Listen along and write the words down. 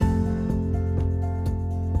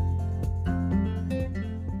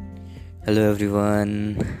Hello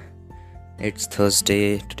everyone, it's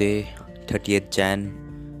Thursday today, 30th Jan.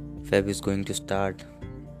 Feb is going to start.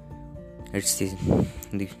 It's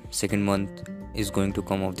the second month is going to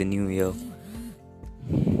come of the new year.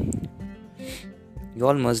 You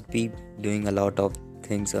all must be doing a lot of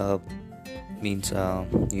things. You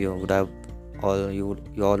would have you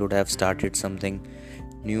all would have started something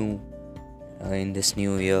new in this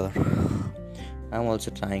new year. I'm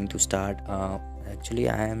also trying to start. Actually,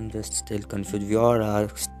 I am just still confused. We all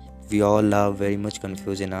are very much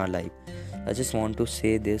confused in our life. I just want to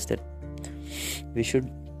say this, that we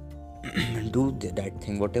should do that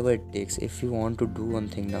thing, whatever it takes. If you want to do one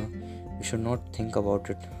thing now, you should not think about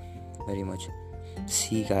it very much.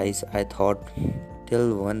 See, guys, I thought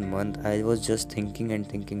till 1 month I was just thinking and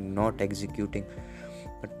thinking, not executing.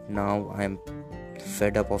 But now I'm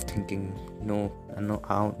fed up of thinking. No,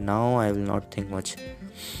 now I will not think much.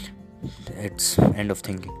 It's end of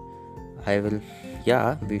thinking. We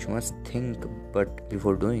must think, but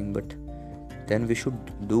before doing, but then we should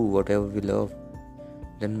do whatever we love.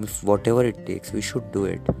 Then whatever it takes, we should do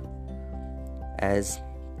it. As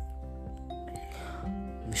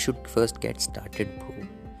we should first get started, bro.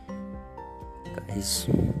 Guys,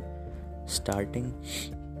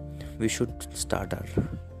 we should start our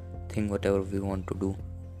thing, whatever we want to do.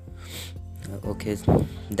 Okay,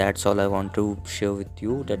 that's all I want to share with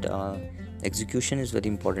you, that execution is very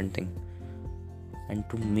important thing. And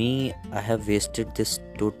to me, I have wasted this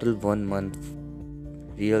total 1 month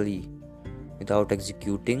really without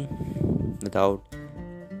executing, without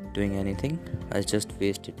doing anything. I just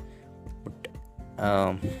wasted. But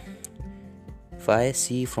if I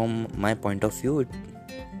see from my point of view,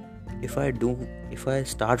 if I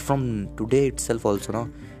start from today itself also, now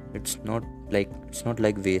it's not like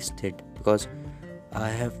wasted, because I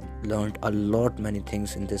have learned a lot many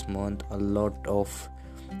things in this month.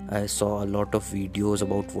 I saw a lot of videos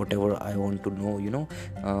about whatever I want to know.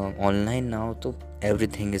 Online now, so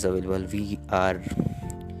everything is available. We are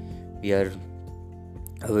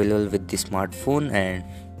available with the smartphone and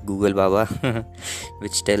Google Baba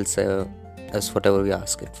which tells us whatever we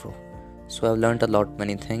ask it for. So I've learned a lot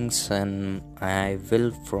many things, and I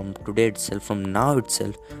will, from today itself, from now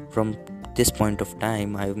itself, from this point of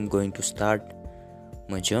time, I am going to start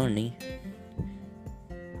my journey.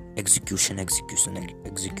 Execution.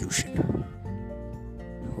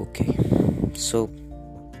 Okay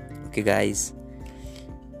guys,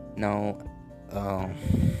 now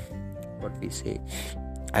what we say,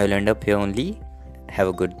 I will end up here only. Have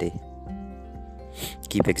a good day.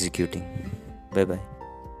 Keep executing. Bye bye.